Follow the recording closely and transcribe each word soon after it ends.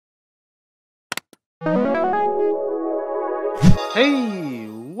Hey,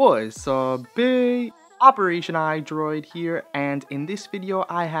 what's up, big? OPERATIONiDROID here, and in this video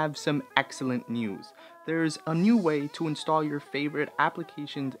I have some excellent news. There's a new way to install your favorite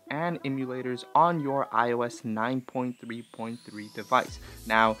applications and emulators on your iOS 9.3.3 device.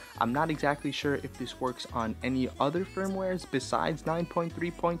 Now, I'm not exactly sure if this works on any other firmwares besides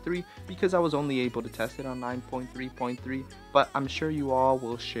 9.3.3 because I was only able to test it on 9.3.3, but I'm sure you all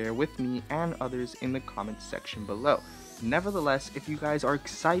will share with me and others in the comments section below. Nevertheless, if you guys are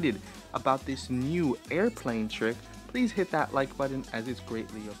excited about this new airplane trick, please hit that like button as it's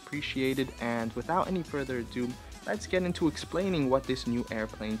greatly appreciated. And without any further ado, let's get into explaining what this new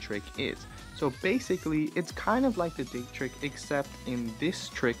airplane trick is. So basically, it's kind of like the date trick, except in this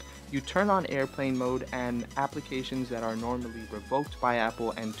trick, you turn on airplane mode and applications that are normally revoked by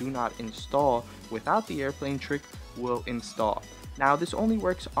Apple and do not install without the airplane trick will install. Now, this only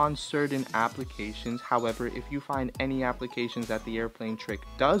works on certain applications. However, if you find any applications that the airplane trick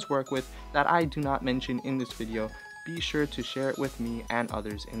does work with that I do not mention in this video, be sure to share it with me and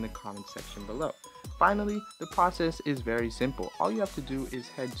others in the comment section below. Finally, the process is very simple. All you have to do is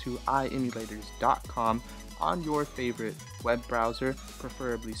head to iemulators.com on your favorite web browser,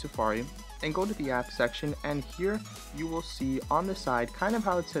 preferably Safari, and go to the app section, and here you will see on the side kind of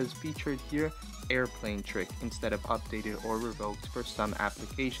how it says featured here, airplane trick, instead of updated or revoked for some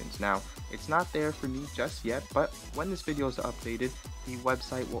applications. Now, it's not there for me just yet, but when this video is updated, the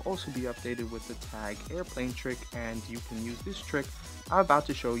website will also be updated with the tag airplane trick, and you can use this trick I'm about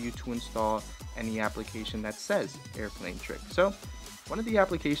to show you to install any application that says airplane trick. So one of the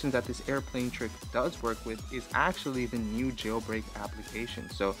applications that this airplane trick does work with is actually the new jailbreak application.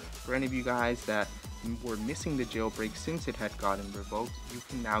 So for any of you guys that were missing the jailbreak since it had gotten revoked, you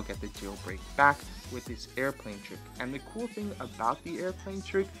can now get the jailbreak back with this airplane trick. And the cool thing about the airplane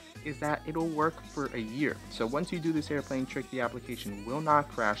trick is that it'll work for a year. So once you do this airplane trick, the application will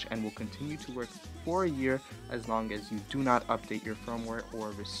not crash and will continue to work for a year as long as you do not update your firmware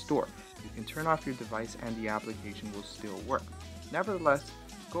or restore. You can turn off your device and the application will still work. Nevertheless,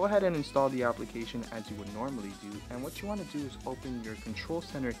 go ahead and install the application as you would normally do, and what you want to do is open your control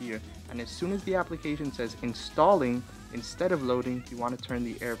center here, and as soon as the application says installing, instead of loading, you want to turn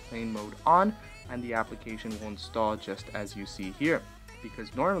the airplane mode on and the application will install just as you see here.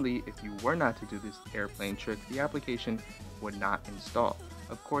 Because normally, if you were not to do this airplane trick, the application would not install.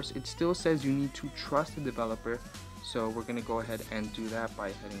 Of course, it still says you need to trust the developer, so we're going to go ahead and do that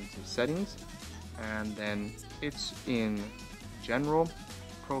by heading to settings, and then it's in general,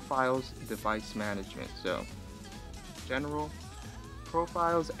 profiles, device management. So general,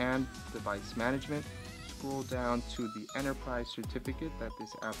 profiles, and device management. Scroll down to the enterprise certificate that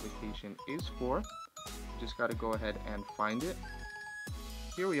this application is for. You just got to go ahead and find it.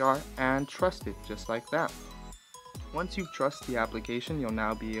 Here we are, and trust it just like that. Once you trust the application, you'll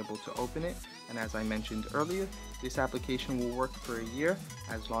now be able to open it, and as I mentioned earlier, this application will work for a year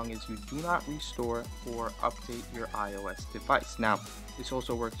as long as you do not restore or update your iOS device. Now, this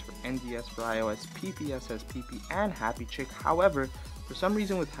also works for NDS for iOS, PPSSPP, and HappyChick. However, for some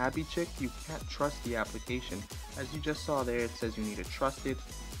reason with HappyChick, you can't trust the application. As you just saw there, it says you need to trust it,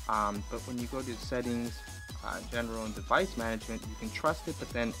 but when you go to settings, general, and device management, you can trust it, but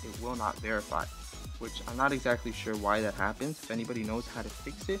then it will not verify, which I'm not exactly sure why that happens. If anybody knows how to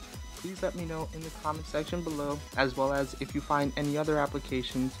fix it, please let me know in the comment section below, as well as if you find any other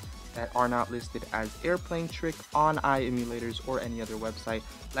applications that are not listed as airplane trick on iEmulators or any other website,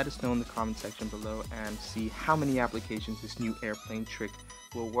 let us know in the comment section below and see how many applications this new airplane trick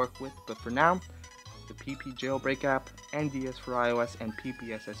will work with. But for now, the PP jailbreak app, NDS for iOS, and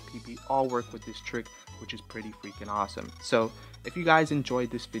PPSSPP all work with this trick, which is pretty freaking awesome. So if you guys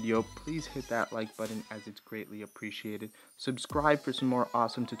enjoyed this video, please hit that like button as it's greatly appreciated. Subscribe for some more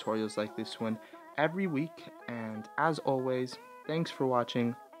awesome tutorials like this one every week, and as always, thanks for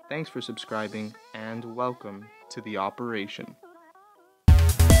watching, thanks for subscribing, and welcome to the operation.